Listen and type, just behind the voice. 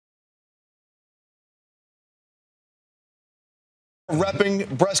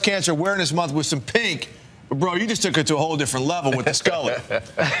Repping Breast Cancer Awareness Month with some pink. But bro, you just took it to a whole different level with the scully.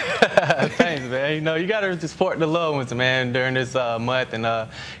 Thanks, man. You know, you got to support the loved ones, man, during this month. And,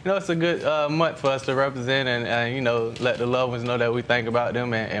 you know, it's a good month for us to represent and you know, let the loved ones know that we think about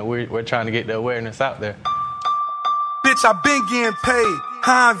them and we're trying to get the awareness out there. Bitch, I been getting paid.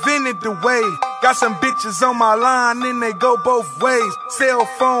 I invented the wave. Got some bitches on my line, and they go both ways. Cell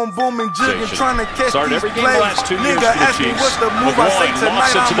phone booming, jigging, trying to catch these plays. Nigga ask me what's the move, I say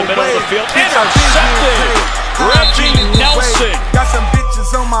tonight I'm away. Bitch, I been getting paid. Reggie Nelson. Got some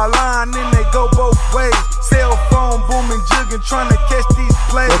bitches on my line, and they go both ways. Cell phone booming, jigging, trying to catch these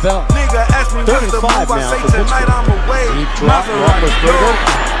plays. Nigga ask me what's the move, I say tonight I'm away. Maserati,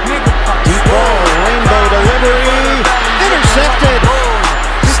 nigga, deep ball, rainbow delivery, intercepted.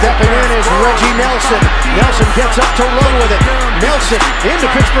 Stepping in is Reggie Nelson. Nelson gets up to run with it. Nelson into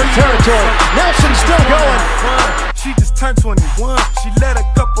Pittsburgh territory. Nelson still going. She just turned 21. She let a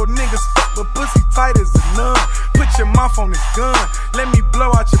couple niggas fuck, but pussy tight as a nun. Put your mouth on this gun. Let me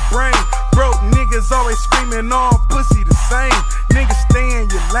blow out your brain. Broke niggas always screaming all pussy the same. Niggas stay in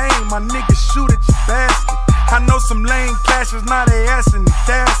your lane. My niggas shoot at your basket. I know some lame clashes, now they ass in the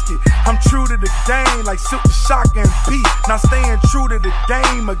casket. I'm true to the game, like Silk the Shock and P. Now staying true to the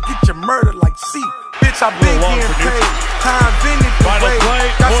game, or get you murdered like C. Bitch, I been getting paid. I invented the way.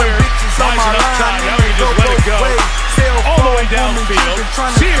 Got some bitches on my line, and they go both ways. Cell phone downfield,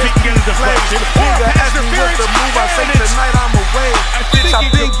 see if he can get a deflection. Nigga ask me what's the move, I say tonight I'm away. Bitch, I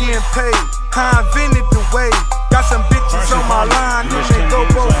been getting paid. I invented the way. Got some bitches on my line, and they go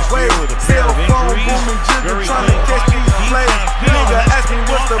both ways. Cell phone booming, jigging, trying to catch these plays. Nigga ask me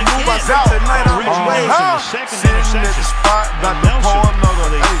what's the move, I say tonight I'm away. Sitting at the spot, got the pour another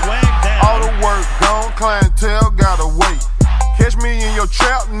 8. All the work gone, clientele gotta wait. Catch me in your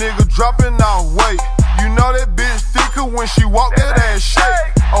trap, nigga, dropping out weight. You know that bitch thicker when she walk, that ass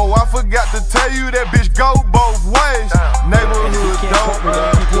shake. Oh, I forgot to tell you that bitch go both ways. Neighborhood dope,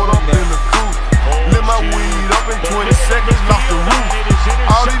 put up in the coupe. Lit my weed up in 20 seconds, lost the roof.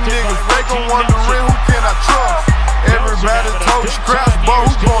 All these niggas fake, I'm wondering who can I trust. Everybody told scraps, but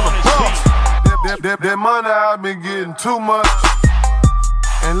who gonna bust? That money I've been getting too much,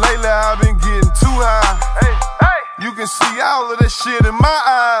 and lately I've been getting too high. You can see all of that shit in my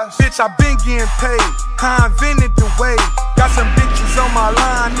eyes. Bitch, I been getting paid. I invented the way. Got some bitches on my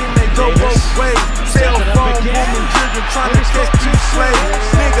line, and they go both ways. Cell phone booming, jigging, trying to catch these plays.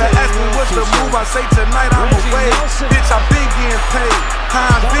 Nigga ask me what's the move, I say tonight I'm away. Bitch, I been getting paid.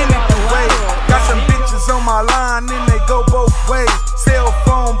 I invented the way. Got some bitches on my line, and they go both ways. Cell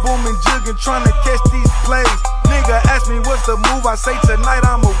phone booming, jigging, trying to catch these plays. Nigga ask me what's the move, I say tonight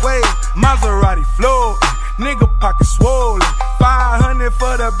I'm away. Maserati floating. Nigga pocket swollen, 500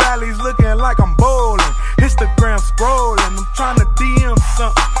 for the valleys, looking like I'm bowling. Instagram scrolling, I'm trying to DM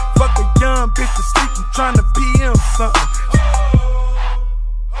something. Fuck a young bitch to sleep, I'm trying to PM something.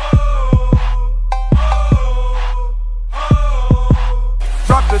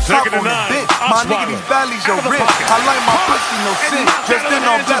 Drop the top on the bitch, my nigga these valleys are rich. I like my pussy, no sin, dressed in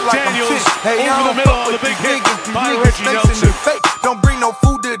all black like I'm fit. Hey, I don't fuck with these niggas snakes in the fake. Don't bring no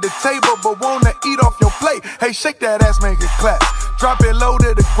food to the table, but wanna eat off your plate. Hey, shake that ass, make it clap. Drop it low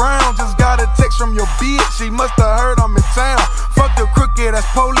to the ground, just got a text from your bitch. She musta heard I'm in town. Fuck the crooked ass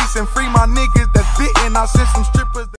police and free my niggas that's bitten. I sent some strippers.